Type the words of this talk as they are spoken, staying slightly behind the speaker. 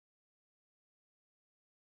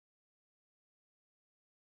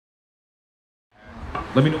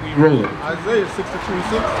Let me know when you're rolling. Isaiah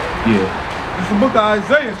 62:6. Yeah. It's the book of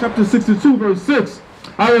Isaiah, chapter 62, verse 6.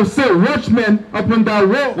 I will set watchmen upon thy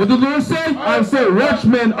walls. What did the Lord say? I will set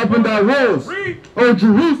watchmen upon thy walls. O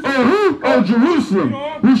Jerusalem, O Jerusalem,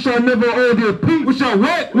 we shall never hold their peace. We shall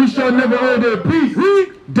what? We shall never hold their peace,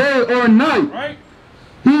 day or night. Right.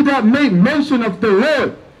 He that make mention of the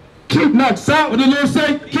Lord, keep not silent. What did the Lord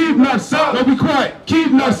say? Keep not silent. Don't be quiet.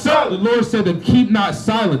 Keep not The silent. Lord said to keep not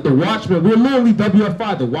silent. The watchmen. We're literally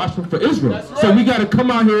WFI, the watchman for Israel. Right. So we got to come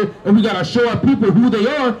out here and we got to show our people who they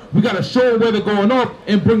are. We got to show them where they're going off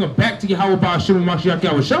and bring them back to Yahweh Ba'ashem Mashiach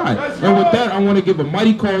Yahushai. And with that, I want to give a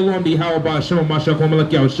mighty call on the Yahweh Ba'ashem Mashiach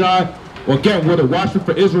Yahushai. Well, again, we're the watchman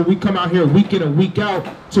for Israel. We come out here week in and week out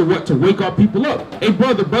to what? To wake our people up. Hey,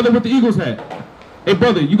 brother with the Eagles hat. Hey,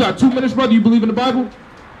 brother, you got 2 minutes, brother? You believe in the Bible?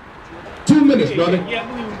 2 minutes, brother. Yeah, I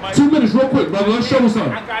believe in the Bible. 2 minutes, real quick, brother. Let's show them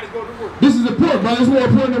something. I gotta go to work. This is important, brother. This is more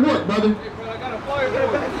important than work, brother.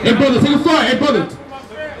 Hey, brother, take a flyer. Hey, brother,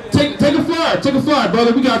 take a flyer. Take a flyer,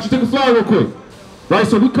 brother. We got you. Take a flyer real quick. Right,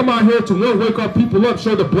 so we come out here to one, wake our people up,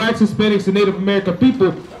 show the blacks, Hispanics, and Native American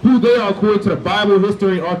people who they are according to the Bible,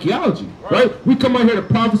 history, and archaeology. Right? We come out here to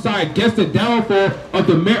prophesy against the downfall of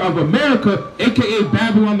America, aka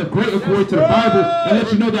Babylon the Great, according to the Bible, and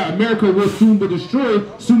let you know that America will soon be destroyed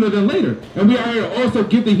sooner than later. And we are here to also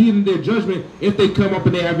give the heathen their judgment if they come up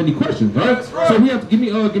and they have any questions. Right? So we have to give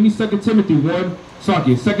me 2 Timothy 1.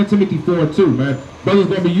 Saki, 2 Timothy 4:2, man. Brothers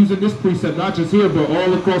gonna be using this precept not just here but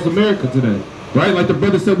all across America today. Right? Like the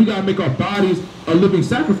brother said, we gotta make our bodies a living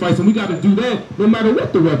sacrifice, and we gotta do that no matter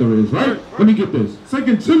what the weather is, right? Let me get this.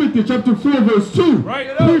 2 Timothy chapter 4, verse 2.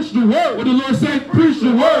 Right. Preach the word. What did the Lord say? Preach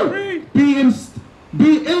the word. Be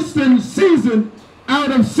instant season,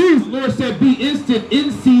 out of season. The Lord said, be instant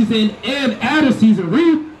in season and out of season.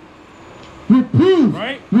 Read. Reprove,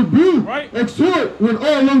 Right. rebuke, Right. exhort with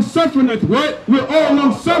all long suffering. What? With all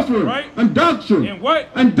long suffering. Right. And doctrine. And what?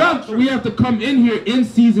 And doctrine. We have to come in here in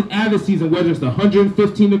season, out of season, whether it's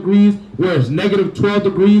 115 degrees, whether it's negative 12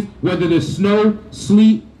 degrees, whether there's snow,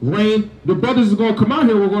 sleet, rain. The brothers are going to come out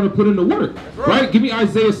here. We're going to put in the work. Right? Give me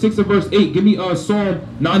Isaiah 6 and verse 8. Give me Psalm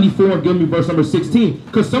 94 and give me verse number 16.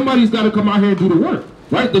 Because somebody's got to come out here and do the work.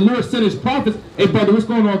 Right? The Lord sent his prophets. Hey, brother, what's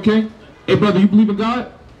going on, King? Hey, brother, you believe in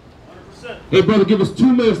God? Hey, brother, give us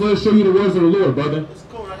 2 minutes. Let us show you the words of the Lord, brother.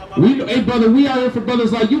 Hey, brother, we out here for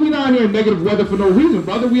brothers like you. We not out here in negative weather for no reason,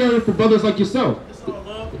 brother. We out here for brothers like yourself.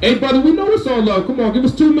 Hey, brother, we know it's all love. Come on, give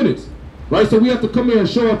us 2 minutes. Right? So we have to come here and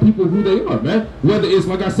show our people who they are, man. Whether it's,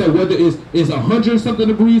 like I said, whether it's 100-something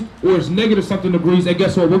degrees or it's negative-something degrees. And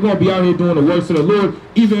guess what? We're going to be out here doing the works of the Lord,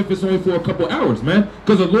 even if it's only for a couple hours, man.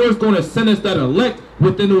 Because the Lord's going to send us that elect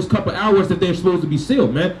within those couple hours that they're supposed to be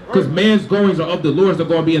sealed, man. Because man's goings are of the Lord's. They're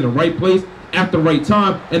going to be in the right place at the right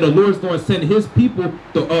time. And the Lord's going to send his people,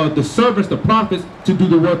 the servants, the prophets, to do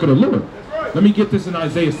the work of the Lord. Let me get this in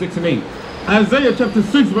Isaiah 6 and 8. Isaiah chapter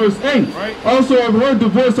 6, verse 8. Right. Also I've heard the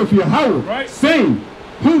voice of Yahweh, Right. saying,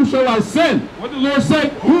 whom shall I send? What did the Lord say?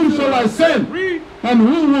 Whom shall I send? Read. And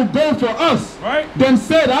who will go for us? Right. Then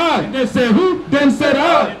said I. And then said who? Then said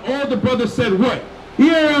I. And all the brothers said what?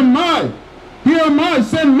 Here am I. Here am I.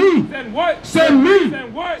 Send me. Send what? Send me.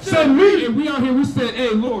 Send what? Send me. And we out here, we said, hey,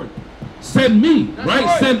 Lord, send me, right?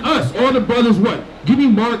 right. Send us. All the brothers what? Give me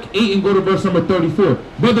Mark 8 and go to verse number 34.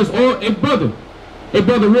 Brothers, all, hey, brother. Hey,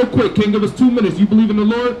 brother, real quick, can you give us 2 minutes? You believe in the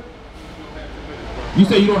Lord? You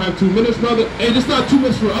say you don't have 2 minutes, brother? Hey, it's not 2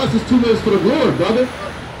 minutes for us. It's 2 minutes for the Lord, brother.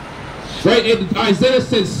 Right? And Isaiah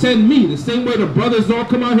said, send me. The same way the brothers all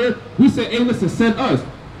come out here, we say, hey, listen, send us.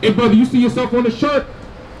 Hey, brother, you see yourself on the chart?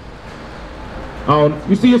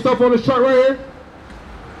 You see yourself on the chart right here?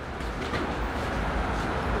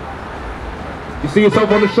 You see yourself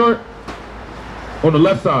on the chart? On the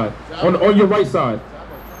left side. On your right side.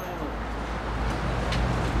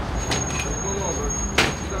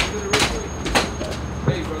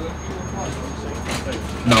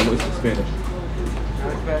 No, it's in Spanish.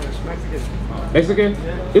 Mexican?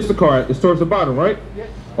 It's the card. It's towards the bottom, right?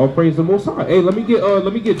 All praise the Most High. Hey, let me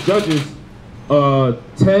get Judges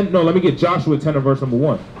 10. No, let me get Joshua 10 and verse number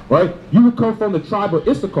 1. Right? You would come from the tribe of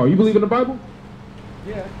Issachar. You believe in the Bible?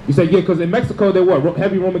 Yeah. You say, yeah, because in Mexico they're what?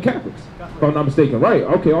 Heavy Roman Catholics, if I'm not mistaken. Right?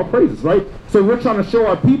 Okay, all praises, right? So we're trying to show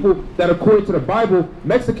our people that according to the Bible,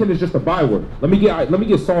 Mexican is just a byword. Let me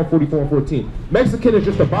get Psalm 44 and 14. Mexican is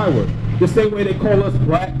just a byword. The same way they call us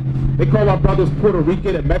black, they call our brothers Puerto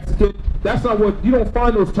Rican and Mexican. That's not what, you don't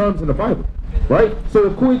find those terms in the Bible. Right? So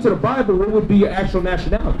according to the Bible, what would be your actual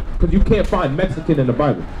nationality? Because you can't find Mexican in the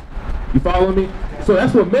Bible. You follow me? So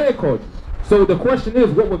that's what man called you. So the question is,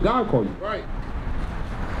 what would God call you? Right.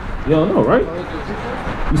 You don't know, right?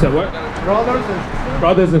 You said what?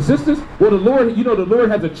 Brothers and sisters. Well, the Lord, you know, the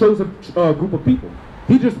Lord has a chosen group of people.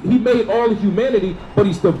 He made all of humanity, but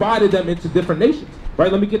he's divided them into different nations.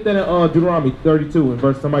 Right? Let me get that in Deuteronomy 32 and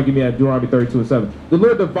verse. Somebody give me that Deuteronomy 32 and 7. The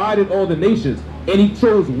Lord divided all the nations, and he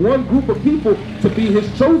chose one group of people to be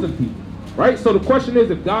his chosen people. Right? So the question is,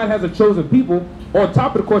 if God has a chosen people, on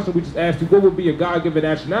top of the question we just asked you, what would be a God-given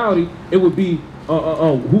nationality? It would be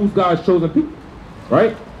who's God's chosen people.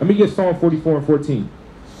 Right? Let me get Psalm 44 and 14.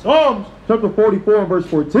 Psalms chapter 44 and verse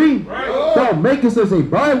 14. Right. Thou makest us a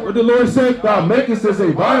byword. What the Lord said? Thou makest us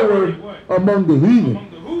a byword among the heathen.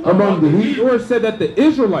 Among the heathen. The Lord said that the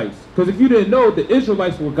Israelites, because if you didn't know, the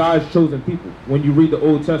Israelites were God's chosen people when you read the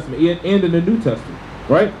Old Testament and in the New Testament.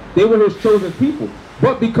 Right? They were his chosen people.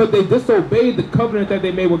 But because they disobeyed the covenant that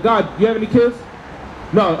they made with God. Do you have any kids?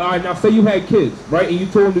 No. All right, now say you had kids, right? And you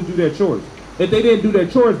told them to do their chores. If they didn't do their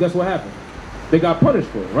chores, guess what happened? They got punished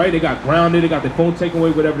for it, right? They got grounded, they got their phone taken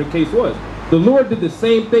away, whatever the case was. The Lord did the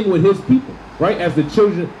same thing with his people, right? As his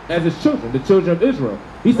children, the children of Israel.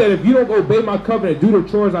 He said, if you don't obey my covenant, do the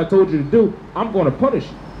chores I told you to do, I'm going to punish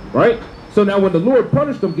you, right? So now when the Lord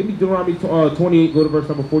punished them, give me Deuteronomy 28, go to verse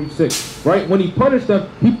number 46, right? When he punished them,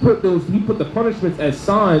 he put the punishments as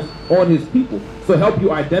signs on his people to help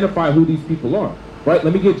you identify who these people are, right?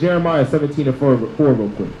 Let me get Jeremiah 17 and 4 real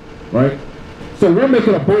quick, right? So we're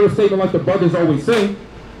making a bold statement, like the brothers always say,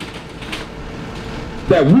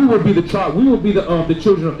 that we will be the tribe, we will be the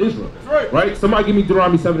children of Israel. That's right. Somebody give me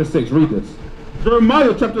Deuteronomy 7 and 6. Read this.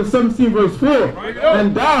 Jeremiah chapter 17 verse 4.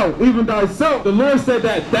 And thou, even thyself, the Lord said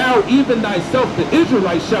that thou, even thyself, the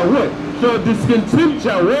Israelites shall what? Shall discontinue.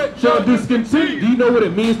 Shall what? Shall discontinue. Do you know what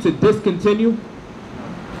it means to discontinue?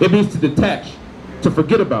 It means to detach, to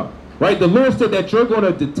forget about. Right? The Lord said that you're going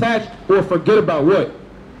to detach or forget about what?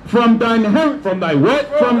 From thine heritage. From thy what?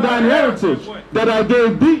 From thine heritage. That I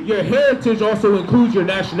gave thee. Your heritage also includes your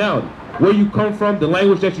nationality. Where you come from, the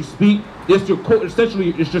language that you speak, it's your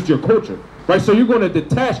essentially it's just your culture. Right? So you're going to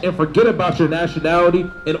detach and forget about your nationality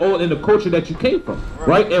and all in the culture that you came from.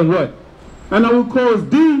 Right? And what? And I will cause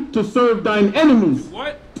thee to serve thine enemies.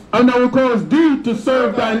 What? And I will cause thee to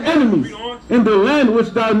serve thine enemies in the land which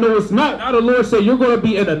thou knowest not. Now the Lord said you're going to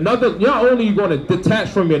be in another, not only are you going to detach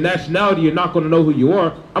from your nationality, you're not going to know who you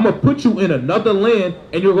are. I'm going to put you in another land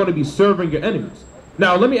and you're going to be serving your enemies.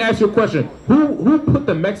 Now let me ask you a question. Who put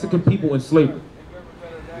the Mexican people in slavery?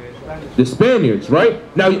 The Spaniards, right?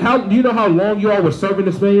 Now do you know how long you all were serving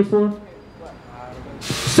the Spaniards for?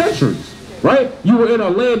 Centuries. Right? You were in a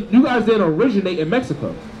land, you guys didn't originate in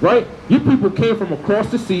Mexico, right? You people came from across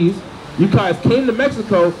the seas. You guys came to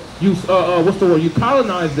Mexico, you, you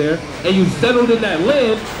colonized there, and you settled in that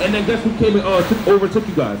land, and then guess who came and overtook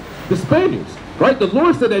you guys? The Spaniards, right? The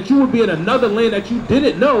Lord said that you would be in another land that you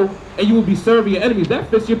didn't know, and you would be serving your enemies. That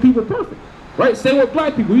fits your people perfect, right? Same with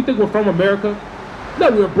black people. You think we're from America? No,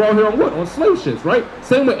 we were brought here on what? On slave ships, right?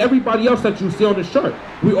 Same with everybody else that you see on this chart.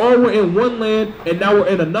 We all were in one land, and now we're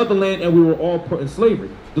in another land, and we were all put in slavery.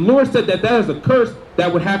 The Lord said that that is a curse that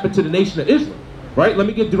would happen to the nation of Israel, right? Let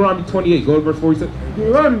me get Deuteronomy 28. Go to verse 46.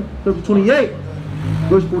 Deuteronomy chapter 28,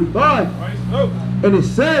 verse 45. And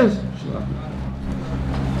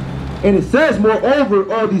it says, moreover,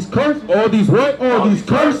 all these curses, all these what? All these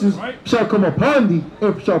curses shall come upon thee,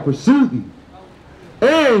 and shall pursue thee,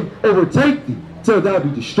 and overtake thee, till thou be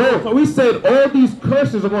destroyed. So we said all these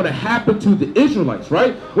curses are going to happen to the Israelites,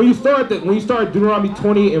 right? When you start Deuteronomy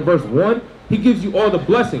 28 and verse 1, he gives you all the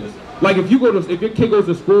blessings. Like if your kid goes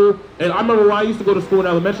to school, and I remember when I used to go to school in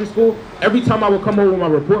elementary school, every time I would come over with my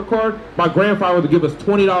report card, my grandfather would give us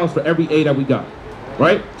 $20 for every A that we got.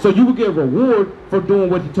 Right? So you would get a reward for doing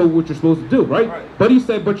what he told you what you're supposed to do, right? But he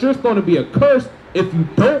said, but you're going to be a curse if you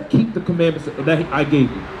don't keep the commandments that I gave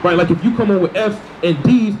you, right? Like if you come in with F's and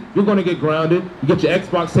D's, you're going to get grounded. You get your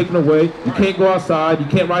Xbox taken away. You can't go outside. You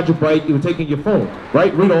can't ride your bike. You're taking your phone,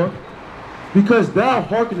 right? Read on. Because thou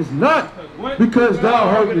hearkenest not, unto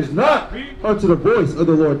the voice of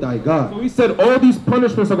the Lord thy God. So he said all these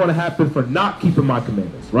punishments are going to happen for not keeping my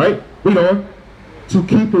commandments, right? Read on. To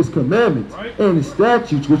keep his commandments and his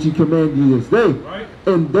statutes which he commanded thee this day,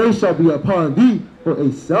 and they shall be upon thee for a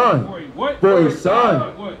sign,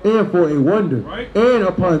 and for a wonder, and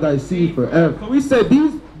upon thy seed forever. So we said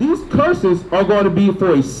these curses are going to be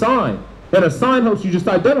for a sign, and a sign helps you just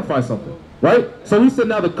identify something, right? So we said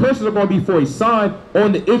now the curses are going to be for a sign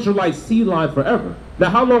on the Israelite seed line forever.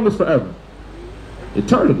 Now how long is forever?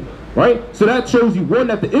 Eternity, right? So that shows you, one,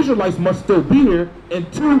 that the Israelites must still be here, and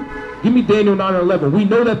two, give me Daniel 9 and 11. We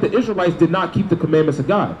know that the Israelites did not keep the commandments of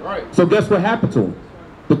God. So guess what happened to them?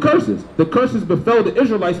 The curses. The curses befell the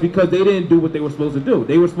Israelites because they didn't do what they were supposed to do.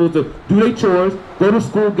 They were supposed to do their chores, go to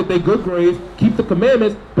school, get their good grades, keep the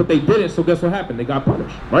commandments, but they didn't, so guess what happened? They got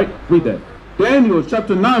punished, right? Read that. Daniel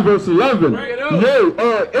chapter 9 verse 11. Right. Yea,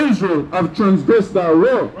 all Israel have transgressed thy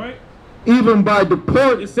law, Right. even by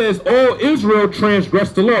depart. It says all Israel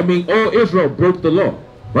transgressed the law, meaning all Israel broke the law,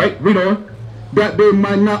 right? Read on. That they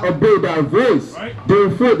might not obey thy voice. Right.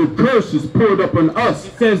 Therefore the curse is poured upon us.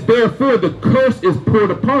 It says therefore the curse is poured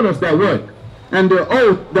upon us, that what? And the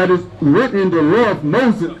oath that is written in the law of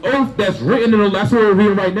Moses. The oath that's written in the, that's what we're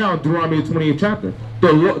reading right now in Deuteronomy 28th chapter.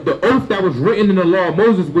 The oath that was written in the law of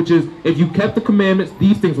Moses, which is if you kept the commandments,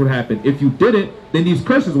 these things would happen. If you didn't, then these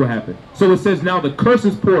curses would happen. So it says now the curse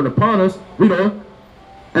is poured upon us. Read on.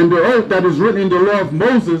 And the oath that is written in the law of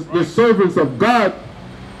Moses, the servants of God,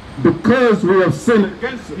 because we have sinned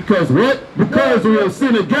against it. Because what? Because we have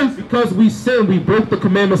sinned against it. Because we sinned, we broke the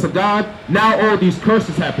commandments of God. Now all these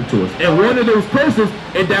curses happen to us. And one of those curses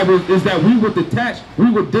is that we would detach,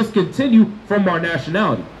 we would discontinue from our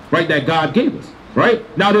nationality, right? That God gave us, right?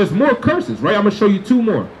 Now there's more curses, right? I'm going to show you two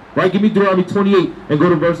more, right? Give me Deuteronomy 28 and go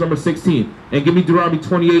to verse number 16. And give me Deuteronomy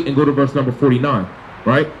 28 and go to verse number 49,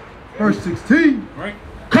 right? Verse 16. Right.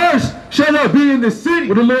 Cursed shall thou be in the city.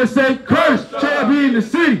 What the Lord say? Cursed shall thou be in the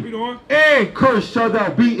city. Read on. And cursed shall thou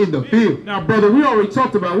be in the field. Now, brother, we already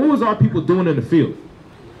talked about what was our people doing in the field?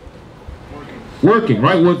 Working,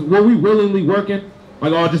 right? Were we willingly working?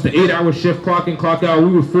 Like, oh, just an 8-hour shift, clock in, clock out.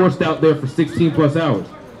 We were forced out there for 16 plus hours.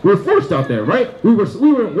 We were forced out there, right? We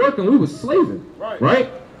weren't working, we were slaving, right?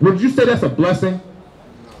 Would you say that's a blessing?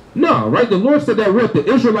 No, right? The Lord said that what? The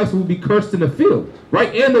Israelites will be cursed in the field,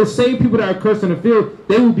 right? And those same people that are cursed in the field,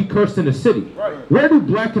 they will be cursed in the city. Right. Where do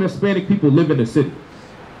black and Hispanic people live in the city?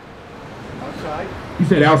 Outside. You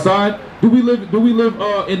said outside? Do we live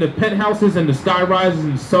in the penthouses and the sky rises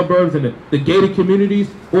and the suburbs and the gated communities,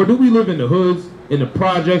 or do we live in the hoods, in the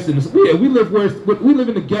projects? Yeah, we live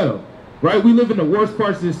in the ghetto, right? We live in the worst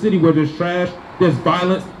parts of the city where there's trash, there's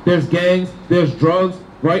violence, there's gangs, there's drugs,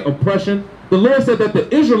 right? Oppression. The Lord said that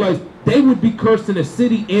the Israelites, they would be cursed in the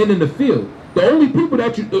city and in the field. The only people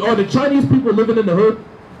that are the Chinese people living in the hood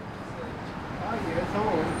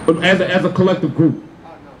as a collective group.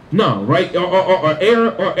 No, right? Or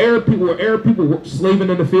Arab people slaving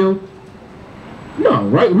in the field? No,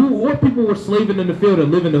 right? What people were slaving in the field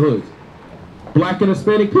and live in the hoods? Black and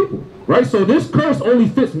Hispanic people, right? So this curse only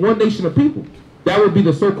fits one nation of people. That would be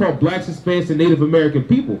the so-called blacks, Hispanics, and Native American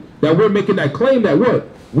people. That we're making that claim that what?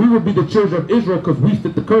 We would be the children of Israel because we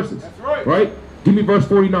fit the curses. That's right. Right? Give me verse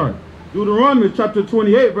 49. Deuteronomy chapter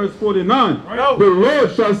 28 verse 49. Right. The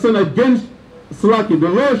Lord shall send against Slaki. The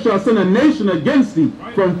Lord shall send a nation against thee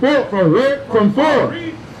from far, from where? From far,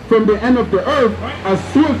 from the end of the earth, as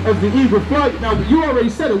swift as the eagle flight. Now, you already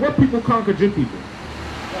said it. What people conquered your people?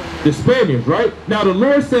 The Spaniards, right? Now, the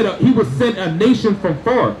Lord said he would send a nation from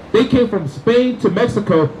far. They came from Spain to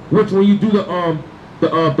Mexico, which when you do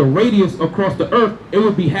the radius across the earth, it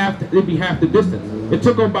would be half the distance. It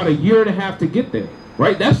took them about 1.5 years to get there,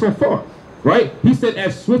 right? That's from far, right? He said,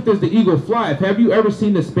 as swift as the eagle flieth. Have you ever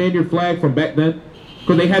seen the Spaniard flag from back then?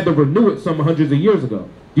 Because they had to renew it some hundreds of years ago.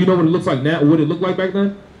 Do you know what it looks like now? What it looked like back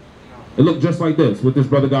then? It looked just like this, what this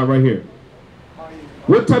brother got right here.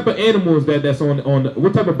 What type of animal is that? That's on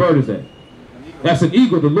what type of bird is that? That's an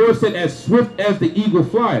eagle. The Lord said, as swift as the eagle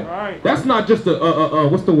flieth. Right. That's not just a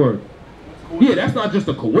what's the word? Yeah, that's not just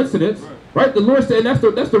a coincidence, right? The Lord said that's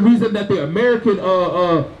the reason that the American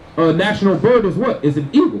national bird is what? Is an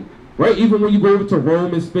eagle, right? Even when you go over to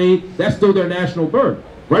Rome and Spain, that's still their national bird,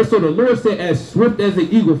 right? So the Lord said, as swift as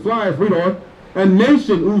the eagle flieth. Read on. A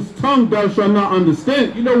nation whose tongue thou shalt not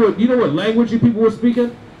understand. You know what language you people were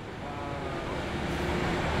speaking?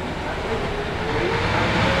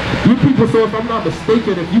 You people, so if I'm not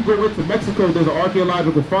mistaken, if you go into Mexico, there's an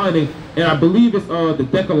archaeological finding, and I believe it's the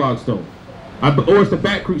Decalogue stone. Or it's the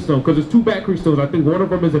Bat Creek stone, because there's 2 Bat Creek stones. I think one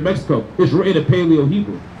of them is in Mexico. It's written in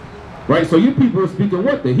Paleo-Hebrew, right? So you people are speaking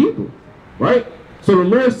what? The Hebrew, right? So the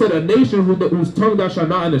Lord said, a nation whose tongue thou shalt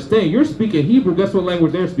not understand. You're speaking Hebrew. Guess what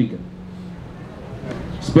language they're speaking?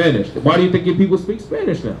 Spanish. Why do you think your people speak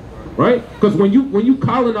Spanish now? Right? Because when you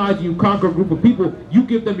colonize, you conquer a group of people, you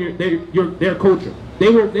give them their culture. They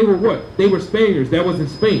were what? They were Spaniards. That was in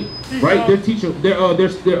Spain, right? Their teacher,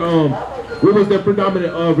 what was their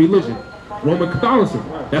predominant religion? Roman Catholicism.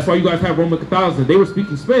 That's why you guys have Roman Catholicism. They were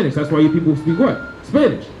speaking Spanish. That's why you people speak what?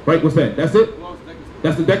 Spanish. Right? What's that? That's it?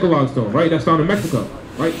 That's the Decalogue stone, right? That's found in Mexico.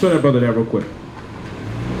 Right? Show that brother that real quick.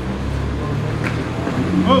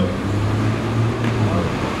 Oh.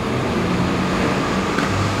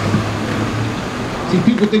 See,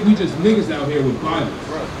 people think we just niggas out here with violence.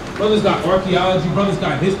 Brothers got archaeology. Brothers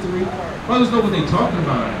got history. Brothers know what they talking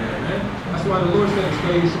about out there, man. That's why the Lord said to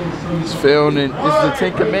study show. It's found in, it's the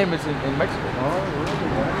Ten Commandments in Mexico.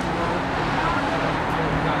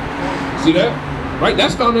 See that? Right?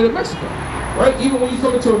 That's found in Mexico. Right? Even when you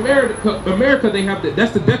come into America, they have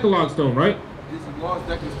that's the Decalogue stone, right? It's a lost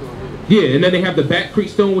Decalogue stone. Yeah, and then they have the Back Creek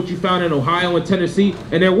stone, which you found in Ohio and Tennessee,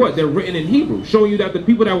 and they're what? They're written in Hebrew, showing you that the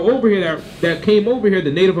people that were over here, that came over here,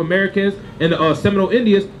 the Native Americans and the Seminole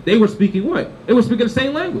Indians, they were speaking what? They were speaking the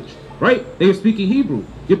same language, right? They were speaking Hebrew.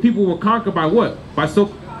 Your people were conquered by what?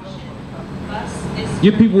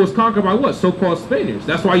 Your people was conquered by what? So-called Spaniards.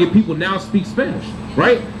 That's why your people now speak Spanish,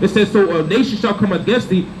 right? It says, so a nation shall come against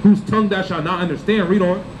thee, whose tongue thou shalt not understand. Read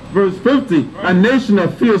on. Verse 50, a nation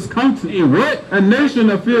of fierce countenance. What? A nation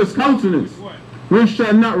of fierce countenance, which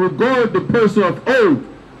shall not regard the person of old,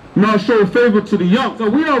 nor show favor to the young. So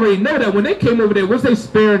we already know that when they came over there, was they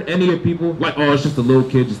sparing any of people? Like, oh, it's just a little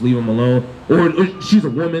kid, just leave him alone. Or she's a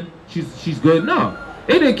woman, she's good. No.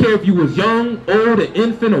 They didn't care if you was young, old, an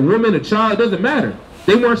infant, a woman, a child, it doesn't matter.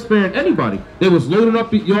 They weren't sparing anybody. They was loading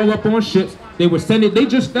up y'all up on ships. They were sending, they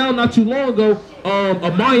just found not too long ago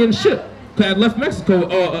a Mayan ship that had left Mexico,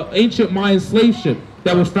 an ancient Mayan slave ship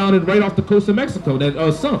that was founded right off the coast of Mexico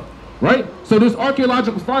that sunk, right? So there's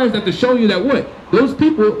archaeological finds that to show you that what? Those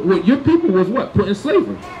people, what your people was what? Put in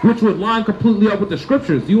slavery, which would line completely up with the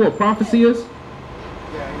scriptures. You know what prophecy is?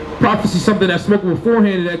 Prophecy is something that's spoken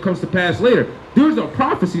beforehand and that comes to pass later. These are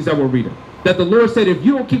prophecies that we're reading. That the Lord said, if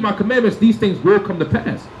you don't keep my commandments, these things will come to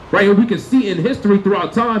pass. Right? And we can see in history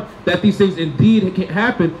throughout time that these things indeed can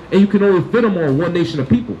happen, and you can only fit them on one nation of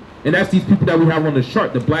people. And that's these people that we have on the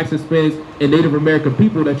chart, the blacks, Hispanics, and Native American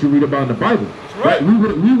people that you read about in the Bible. Right? We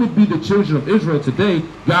would be the children of Israel today,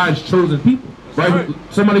 God's chosen people. Right?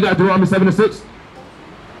 Somebody got Deuteronomy 7:6?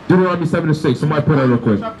 Deuteronomy 7:6. Somebody put that real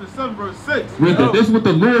quick. Chapter 7, verse 6. Read that. This is what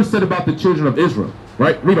the Lord said about the children of Israel.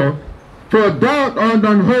 Right? Read on. For thou art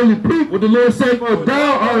an holy people. What the Lord said? For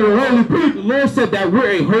thou art a holy people. The Lord said that we're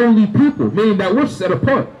a holy people, meaning that we're set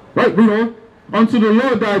apart. Right? Read on. Unto the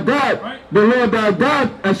Lord thy God, the Lord thy God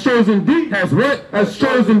has chosen thee, has what? Has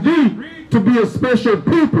chosen thee to be a special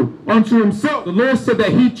people unto himself. The Lord said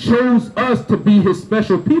that he chose us to be his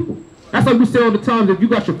special people. That's like we say all the time, if you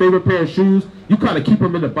got your favorite pair of shoes, you kind of keep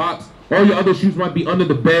them in the box. All your other shoes might be under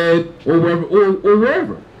the bed or wherever, or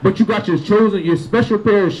wherever. But you got your special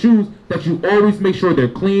pair of shoes that you always make sure they're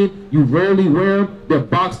clean. You rarely wear them. They're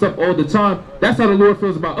boxed up all the time. That's how the Lord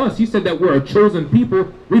feels about us. He said that we're a chosen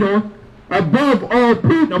people. Read on. Above all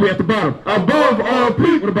people. Now we at the bottom. Above all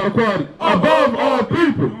people. What about equality? Above all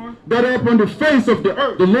people that are upon the face of the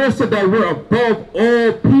earth. The Lord said that we're above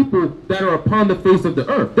all people that are upon the face of the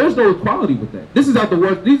earth. There's no equality with that. This is out the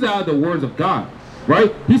words. These are the words of God.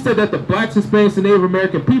 Right? He said that the blacks, Hispanics, and Native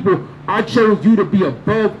American people, I chose you to be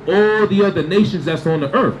above all the other nations that's on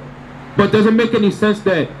the earth. But does it make any sense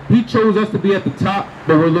that he chose us to be at the top,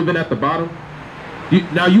 but we're living at the bottom?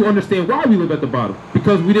 Now you understand why we live at the bottom.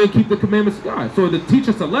 Because we didn't keep the commandments of God. So to teach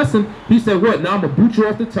us a lesson, he said, what? Now I'm going to boot you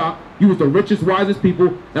off the top. You was the richest, wisest people.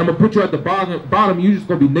 And I'm going to put you at the bottom. You just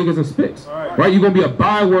going to be niggas and spicks. Right? You're going to be a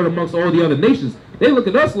byword amongst all the other nations. They look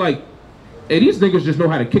at us like, hey, these niggas just know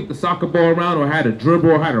how to kick the soccer ball around or how to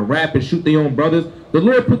dribble or how to rap and shoot their own brothers. The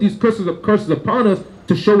Lord put these curses upon us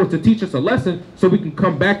to show us, to teach us a lesson so we can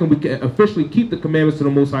come back and we can officially keep the commandments to the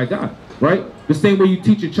Most High God. Right? The same way you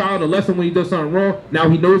teach a child a lesson when he does something wrong, now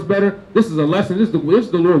he knows better. This is a lesson. This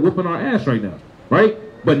is the Lord whooping our ass right now. Right?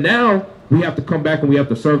 But now we have to come back and we have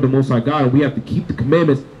to serve the Most High God and we have to keep the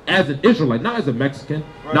commandments as an Israelite, not as a Mexican,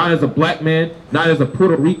 not as a black man, not as a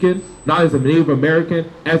Puerto Rican, not as a Native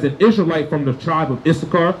American, as an Israelite from the tribe of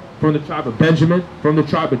Issachar, from the tribe of Benjamin, from the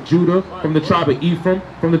tribe of Judah, from the tribe of Ephraim,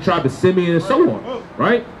 from the tribe of Simeon, and so on.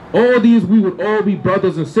 Right? All these, we would all be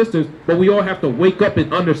brothers and sisters, but we all have to wake up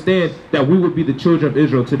and understand that we would be the children of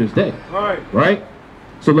Israel to this day. Right?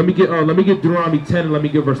 So let me get Deuteronomy 10 and let me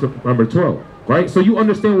get verse number 12. Right? So you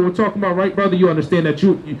understand what we're talking about, right, brother? You understand that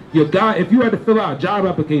your God, if you had to fill out a job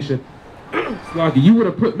application, you would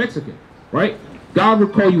have put Mexican, right? God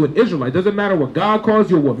would call you an Israelite. Doesn't matter what God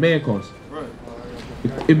calls you or what man calls you.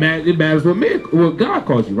 It matters what God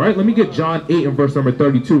calls you, right? Let me get John 8 and verse number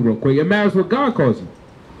 32 real quick. It matters what God calls you.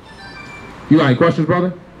 You got any questions,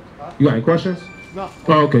 brother? You got any questions? No.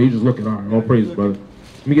 Oh, okay, you just looking. All right, all praises, brother.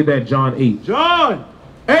 Let me get that John 8. John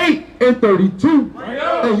 8 and 32.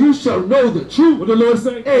 And you shall know the truth. What the Lord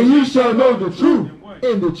say? And you shall know the truth.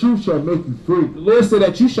 And the truth shall make you free. The Lord said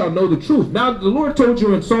that you shall know the truth. Now, the Lord told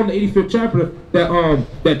you in Psalm the 85th chapter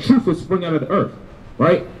that truth will spring out of the earth.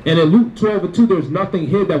 Right? And in Luke 12 and 2, there's nothing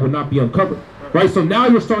here that will not be uncovered. Right? So now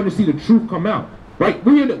you're starting to see the truth come out. right?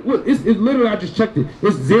 It's literally, I just checked it.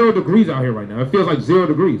 It's 0 degrees out here right now. It feels like 0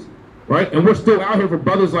 degrees, right? And we're still out here for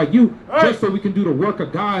brothers like you, just so we can do the work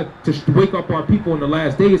of God to wake up our people in the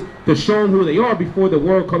last days, to show them who they are before the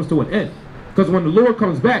world comes to an end. Because when the Lord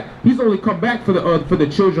comes back, he's only come back for the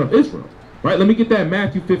children of Israel, right? Let me get that in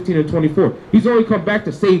Matthew 15 and 24. He's only come back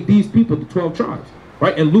to save these people, the 12 tribes,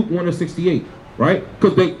 right? And Luke 1 and 68, right?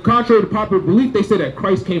 Because contrary to popular belief, they say that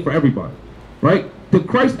Christ came for everybody, right? Did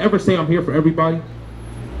Christ ever say, I'm here for everybody?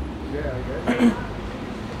 Yeah,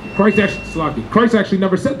 I guess. Christ actually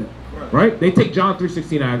never said that, right? They take John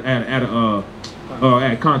 3:16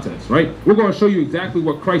 at context, right? We're going to show you exactly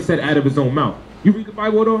what Christ said out of his own mouth. You read the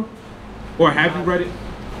Bible at all? Or have you read it?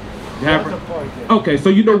 You have? Okay, so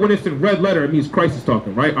you know when it's in red letter, it means Christ is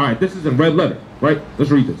talking, right? All right, this is in red letter, right?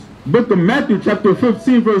 Let's read this. Book of Matthew, chapter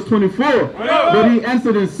 15, verse 24. But he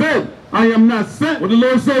answered and said, I am not sent. What did the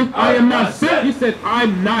Lord say? I am not sent. He said,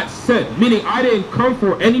 I'm not sent. Meaning, I didn't come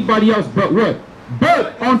for anybody else but what?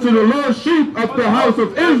 But unto the lost sheep of the house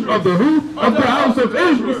of Israel. Of the who? Of the house of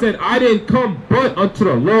Israel. He said, I didn't come but unto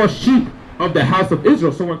the lost sheep of the house of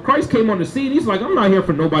Israel. So when Christ came on the scene, he's like, I'm not here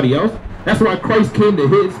for nobody else. That's why Christ came to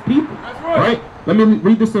his people. Right? Let me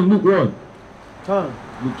read this in Luke 1. Luke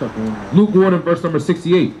chapter 1. Luke 1 and verse number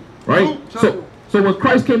 68. Right? So when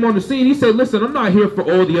Christ came on the scene, he said, listen, I'm not here for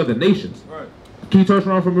all the other nations. Right. Can you turn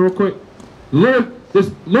around for me real quick?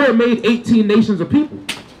 This Lord made 18 nations of people.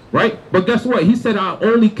 Right? But guess what? He said, I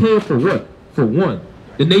only came for what? For one.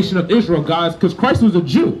 The nation of Israel, guys, because Christ was a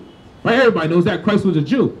Jew. Right? Everybody knows that Christ was a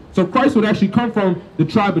Jew. So Christ would actually come from the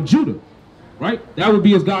tribe of Judah. Right? That would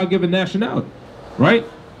be his God-given nationality. Right?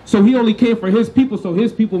 So he only came for his people. So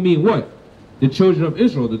his people mean what? The children of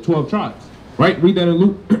Israel, the 12 tribes. Right? Read that in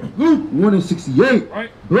Luke. Luke 1 and 68.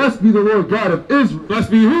 Right. Blessed be the Lord God of Israel.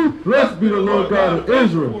 Blessed be who? Blessed be the Lord God of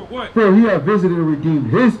Israel. What? For he hath visited and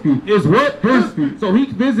redeemed his people. Is what? His people. So he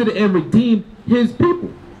visited and redeemed his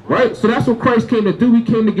people. Right? So that's what Christ came to do. He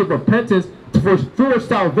came to give repentance for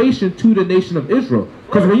salvation to the nation of Israel.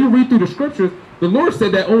 Because when you read through the scriptures, the Lord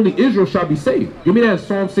said that only Israel shall be saved. Give me that in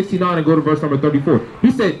Psalm 69 and go to verse number 34.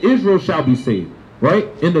 He said Israel shall be saved. Right?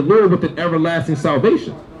 In the Lord with an everlasting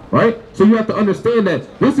salvation. Right? So you have to understand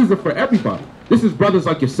that this isn't for everybody. This is brothers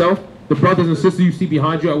like yourself, the brothers and sisters you see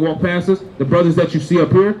behind you at walk past us, the brothers that you see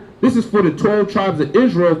up here. This is for the 12 tribes of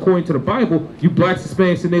Israel according to the Bible, you blacks,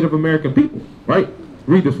 Hispanics, and Native American people. Right?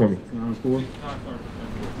 Read this for me.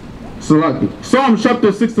 Psalm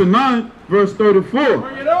chapter 69, verse 34.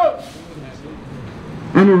 Bring it up.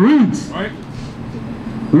 And it reads, Right?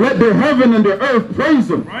 Let the heaven and the earth praise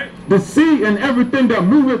him, Right? the sea and everything that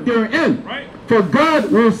moveth therein. Right? For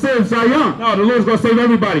God will save Zion. No, the Lord's going to save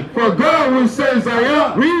everybody. For God will save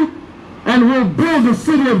Zion, read, and will build the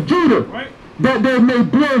city of Judah, Right? that they may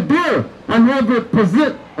dwell there, and have it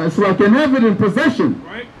in possession.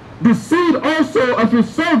 Right? The seed also of his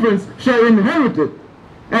servants shall inherit it,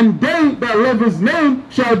 and they that love his name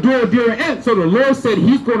shall dwell therein. So the Lord said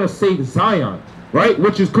he's going to save Zion. Right?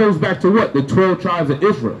 Which goes back to what? The 12 tribes of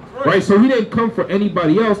Israel. Right? So he didn't come for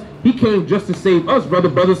anybody else. He came just to save us,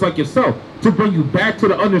 brothers like yourself. To bring you back to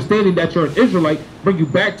the understanding that you're an Israelite. Bring you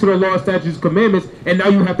back to the law, statutes, commandments. And now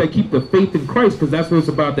you have to keep the faith in Christ. Because that's what it's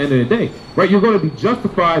about at the end of the day. Right? You're going to be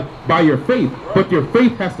justified by your faith. But your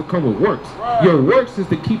faith has to come with works. Your works is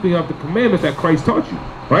the keeping of the commandments that Christ taught you.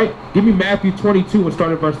 Right? Give me Matthew 22 and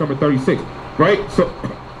start at verse number 36. Right? So...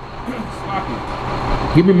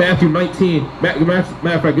 Give me Matthew 19. Matter of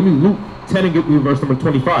fact, give me Luke 10 and give me verse number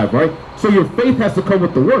 25, right? So your faith has to come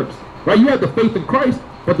with the works, right? You have the faith in Christ,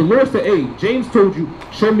 but the Lord said, hey, James told you,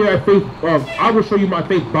 show me that faith, I will show you my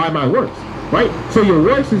faith by my works, right? So your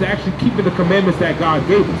works is actually keeping the commandments that God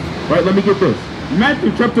gave us, right? Let me get this.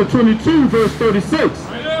 Matthew chapter 22, verse 36.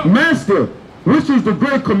 Master, which is the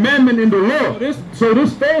great commandment in the law? So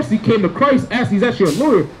this Pharisee came to Christ asking, he's actually a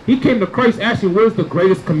lawyer. He came to Christ asking, where's the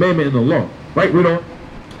greatest commandment in the law? Right, read on.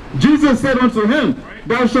 Jesus said unto him,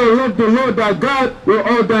 Thou shalt love the Lord thy God with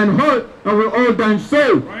all thine heart, and with all thine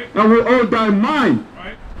soul, and with all thy mind.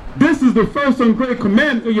 This is the first and great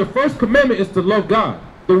commandment. So your first commandment is to love God.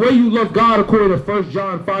 The way you love God, according to 1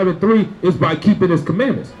 John 5 and 3, is by keeping his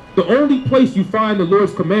commandments. The only place you find the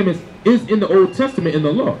Lord's commandments is in the Old Testament in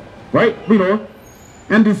the law. Right? Read on.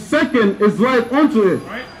 And the second is like unto it.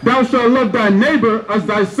 Thou shalt love thy neighbor as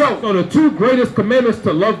thyself. So the two greatest commandments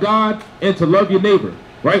to love God and to love your neighbor.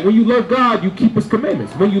 Right? When you love God, you keep his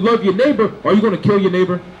commandments. When you love your neighbor, are you going to kill your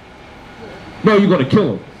neighbor? No, you're going to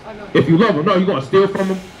kill him. If you love him, no, you're going to steal from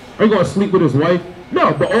him. Are you going to sleep with his wife?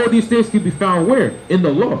 No, but all these things can be found where? In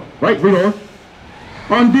the law. Right? Read on.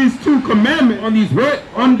 On these two commandments. On these what?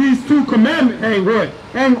 On these two commandments. Hang what?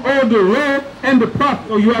 Hang all the law and the prophets.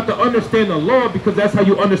 So you have to understand the law, because that's how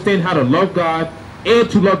you understand how to love God and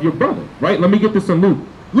to love your brother, right? Let me get this in Luke.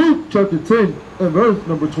 Luke chapter 10 and verse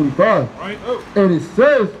number 25. Right. And it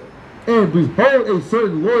says, and behold, a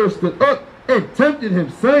certain lawyer stood up and tempted him,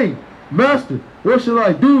 saying, Master, what shall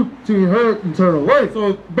I do to inherit eternal life?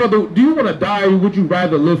 So, brother, do you want to die, or would you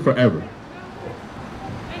rather live forever?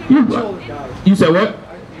 You said what?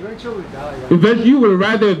 Eventually die. Eventually, you would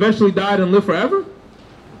rather eventually die than live forever?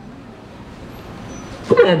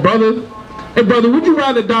 Come on, brother. Hey, brother, would you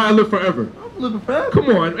rather die or live forever? I'm living forever. Come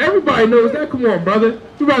on, everybody knows that. Come on, brother.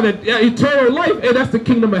 You rather eternal life? Hey, that's the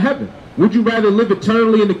kingdom of heaven. Would you rather live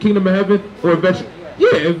eternally in the kingdom of heaven, or eventually?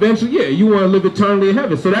 Yeah, eventually, yeah. You want to live eternally in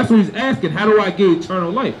heaven. So that's what he's asking. How do I get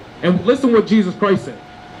eternal life? And listen what Jesus Christ said.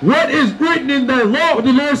 What is written in thy law? What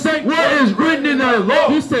did the Lord say? What is written in thy law?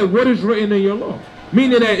 He said, what is written in your law?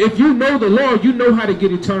 Meaning that if you know the law, you know how to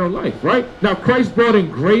get eternal life, right? Now, Christ brought in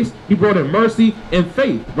grace, he brought in mercy and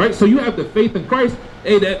faith, right? So you have the faith in Christ,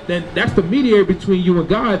 hey, that's the mediator between you and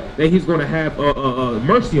God, that he's going to have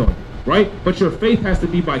mercy on you, right? But your faith has to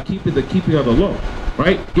be by keeping the of the law,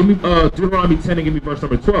 right? Give me Deuteronomy 10 and give me verse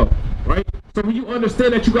number 12, right? So when you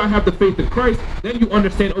understand that you got to have the faith in Christ, then you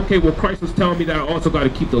understand, okay, well, Christ was telling me that I also got to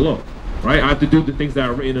keep the law, right? I have to do the things that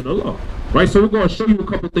are written in the law, right? So we're going to show you a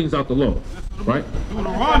couple things out the law, right?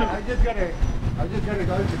 I just gotta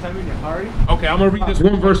go because I'm in a hurry. Okay, I'm gonna read this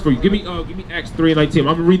one verse for you. Give me Acts 3:19. I'm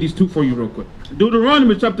gonna read these two for you real quick.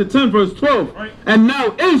 Deuteronomy chapter 10 verse 12. Right. And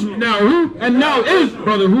now Israel. Now who? And now Israel.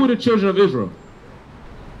 Brother, who are the children of Israel?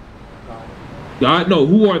 God? No,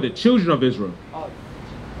 who are the children of Israel?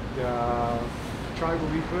 The tribe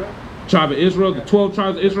of Israel. Tribe of Israel, the 12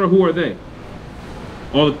 tribes of Israel, who are they?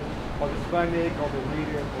 All the Hispanic, all the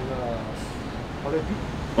Native, all the people.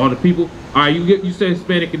 All the people? All right, you said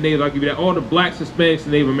Hispanic and Native, I'll give you that. All the blacks, Hispanics,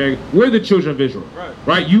 and Native Americans, we're the children of Israel.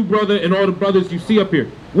 Right? You, brother, and all the brothers you see up here,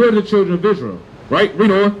 we're the children of Israel. Right? Read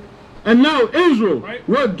on. And now Israel,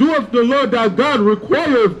 what doeth the Lord thy God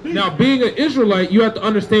require of thee? Now, being an Israelite, you have to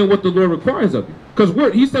understand what the Lord requires of you.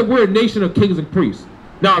 Because he said we're a nation of kings and priests.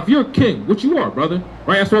 Now, if you're a king, which you are, brother,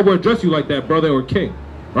 right? That's why we'll address you like that, brother or king.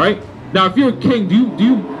 Right? Now, if you're a king, do you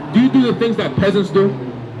do the things that peasants do?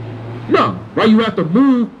 No, right? You have to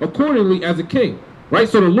move accordingly as a king, right?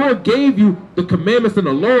 So the Lord gave you the commandments and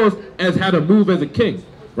the laws as how to move as a king,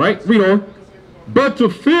 right? Read on. But to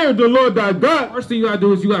fear the Lord thy God. First thing you gotta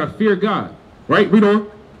do is you gotta fear God, right? Read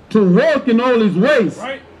on. To walk in all his ways,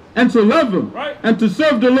 right? And to love him, right? And to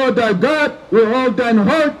serve the Lord thy God with all thine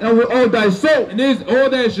heart and with all thy soul. And all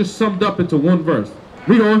that is just summed up into one verse.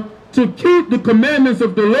 Read on. To keep the commandments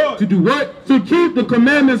of the Lord. To do what? To keep the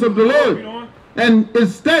commandments of the Lord. Read on. And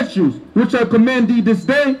his statutes, which I command thee this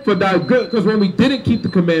day for thy good. Because when we didn't keep the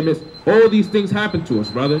commandments, all these things happened to us,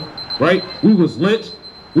 brother. Right? We was lynched,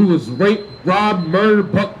 we was raped, robbed,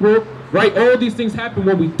 murdered, buck broke. Right? All these things happened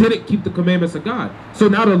when we didn't keep the commandments of God. So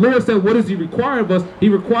now the Lord said, what does he require of us? He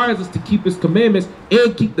requires us to keep his commandments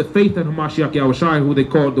and keep the faith in Hamashiach Yahushua,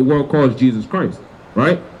 who the world calls Jesus Christ.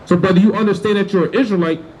 Right? So, brother, you understand that you're an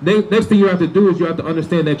Israelite. Next thing you have to do is you have to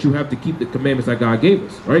understand that you have to keep the commandments that God gave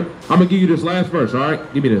us, right? I'm going to give you this last verse, all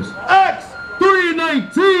right? Give me this. Acts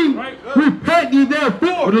 3:19. Right. Repent ye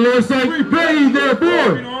therefore. What the Lord say? Repent ye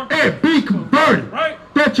therefore and be converted, right?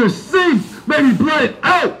 That your sins may be blotted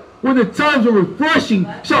out when the times of refreshing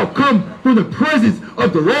shall come from the presence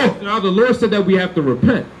of the Lord. Now, the Lord said that we have to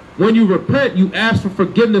repent. When you repent, you ask for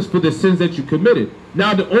forgiveness for the sins that you committed.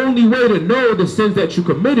 Now, the only way to know the sins that you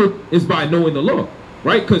committed is by knowing the law,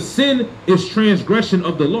 right? Because sin is transgression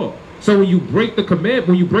of the law. So when you break the command,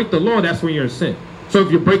 when you break the law, that's when you're in sin. So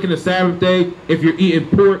if you're breaking the Sabbath day, if you're eating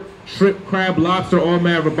pork, shrimp, crab, lobster, all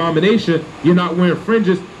manner of abomination, you're not wearing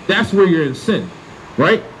fringes, that's where you're in sin,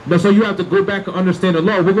 right? Now, so you have to go back and understand the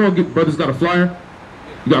law. We're going to get, brother's got a flyer.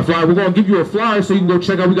 You got a flyer. We're going to give you a flyer so you can go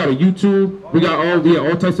check out. We got a YouTube. We got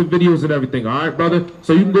all types of videos and everything. All right, brother?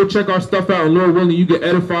 So you can go check our stuff out. And Lord willing, you get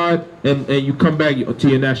edified and you come back to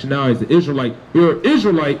your nationality as an Israelite. You're an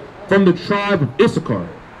Israelite from the tribe of Issachar.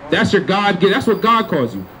 That's your God. That's what God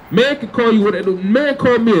calls you. Man can call you whatever. Man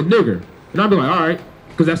called me a nigger. And I'll be like, all right,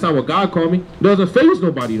 because that's not what God called me. It doesn't faze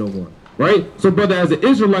nobody no more. Right? So, brother, as an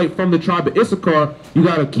Israelite from the tribe of Issachar, you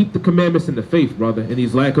got to keep the commandments and the faith, brother, in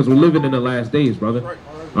these last, because we're living in the last days, brother.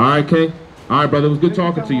 All right, King? All right, brother. It was good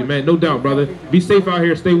talking to you, man. No doubt, brother. Be safe out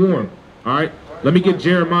here. Stay warm. All right? Let me get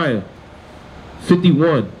Jeremiah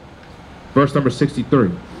 51, verse number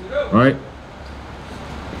 63. All right?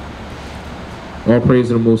 All praise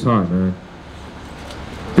to the Most High, man.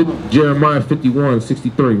 Jeremiah 51,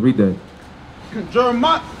 63. Read that.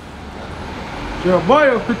 Jeremiah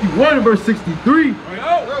Jeremiah 51 and verse 63.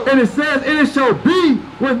 And it says, and it shall be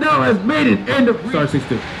when thou hast made an end of... Start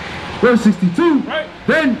 62. Verse 62.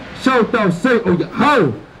 Then shalt thou say, O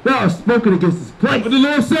Yahweh, thou hast spoken against this place. What the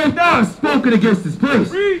Lord said? Thou hast spoken against this place.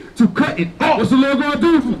 To cut it off. What's the Lord going to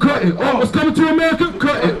do? To cut it off. What's coming to America?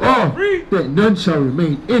 Cut it off. That none shall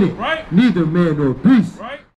remain in it. Neither man nor beast.